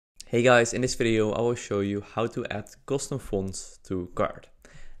Hey guys, in this video I will show you how to add custom fonts to card.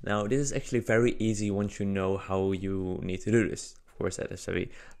 Now this is actually very easy once you know how you need to do this. Of course that is very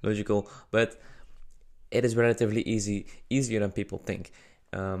logical, but it is relatively easier than people think.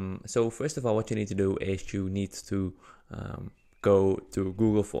 So first of all, what you need to do is you need to go to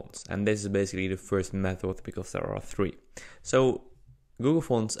Google Fonts, and this is basically the first method because there are three. So Google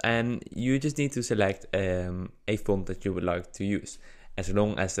Fonts, and you just need to select a font that you would like to use, as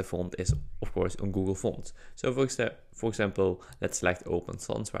long as the font is, of course, on Google Fonts. So for example, let's select Open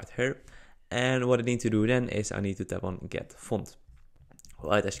Sans right here. And what I need to do then is I need to tap on Get Font.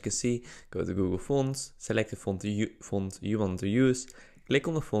 Right, as you can see, go to Google Fonts, select the font you want to use, click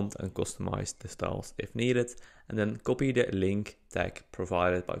on the font and customize the styles if needed, and then copy the link tag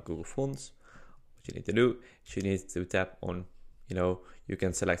provided by Google Fonts. What you need to do is you need to tap on, you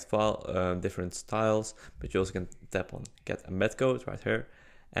can select file different styles, but you also can tap on Get Embed Code right here,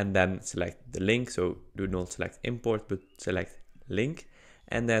 and then select the link. So do not select import, but select link,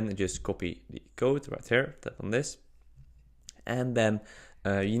 and then just copy the code right here, tap on this, and then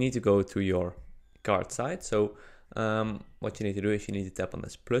you need to go to your card side. So what you need to do is you need to tap on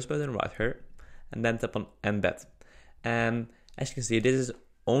this plus button right here, and then tap on Embed. And as you can see, this is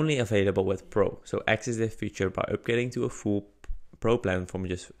only available with Pro. So access this feature by upgrading to a full Pro plan from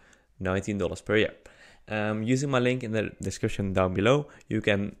just $19 per year. Using my link in the description down below, you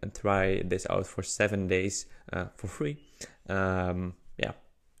can try this out for 7 days for free. And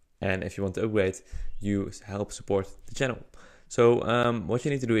if you want to upgrade, you help support the channel. So what you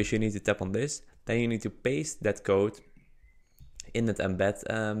need to do is you need to tap on this, then you need to paste that code in that embed,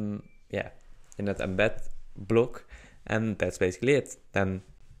 in that embed block, and that's basically it. Then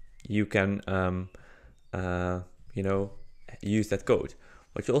you can, use that code.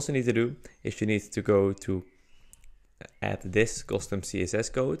 What you also need to do is you need to go to add this custom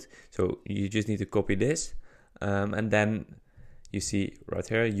CSS code. So you just need to copy this, and then you see right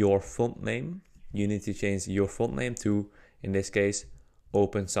here your font name. You need to change your font name to, in this case,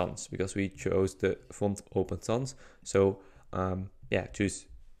 Open Sans, because we chose the font Open Sans. So choose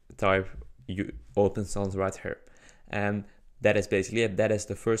type Open Sans right here, and that is basically it. That is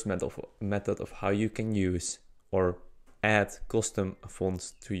the first method of how you can use or add custom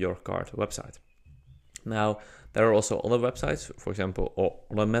fonts to your card website. Now there are also other websites, for example, or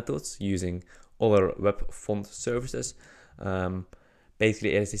other methods using other web font services.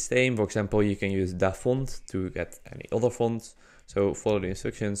 Basically it is the same. For example, you can use DaFont to get any other fonts. So follow the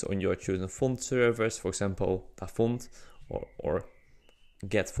instructions on your chosen font service, for example, DaFont or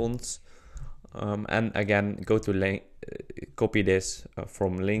Get Fonts. And again, go to link, copy this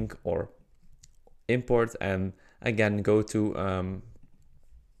from link or import, and again go to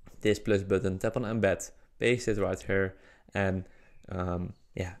this plus button, tap on embed, paste it right here, and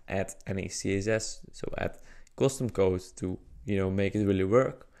add any CSS. So add custom code to make it really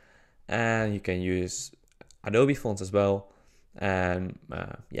work. And you can use Adobe fonts as well, and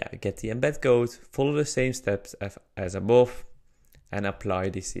get the embed code, follow the same steps as above, and apply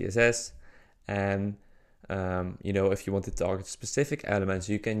the CSS. And if you want to target specific elements,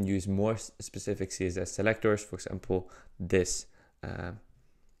 you can use more specific CSS selectors, for example this.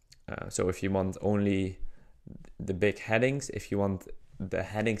 So if you want only the big headings, if you want the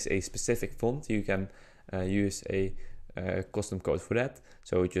headings a specific font, you can use a custom code for that.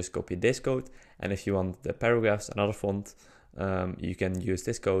 So just copy this code, and if you want the paragraphs another font, you can use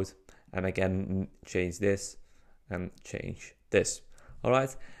this code, and again change this and change this. All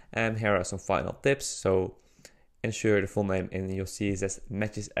right, and here are some final tips. So ensure the font name in your CSS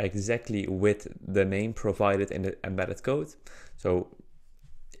matches exactly with the name provided in the embedded code. So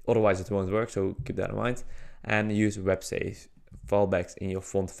otherwise it won't work, so keep that in mind. And use web-safe fallbacks in your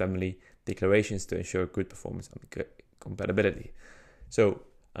font family declarations to ensure good performance and compatibility. So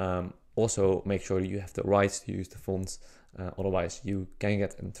also make sure you have the rights to use the fonts, otherwise you can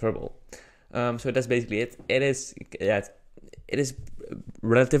get in trouble. So that's basically it. It is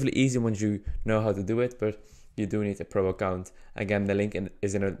relatively easy once you know how to do it, but you do need a Pro account. Again, the link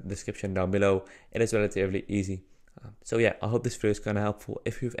is in the description down below. It is relatively easy. I hope this video is kind of helpful.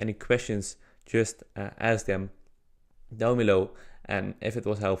 If you have any questions, just ask them down below. And if it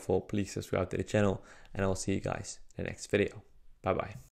was helpful, please subscribe to the channel, and I'll see you guys in the next video. Bye bye.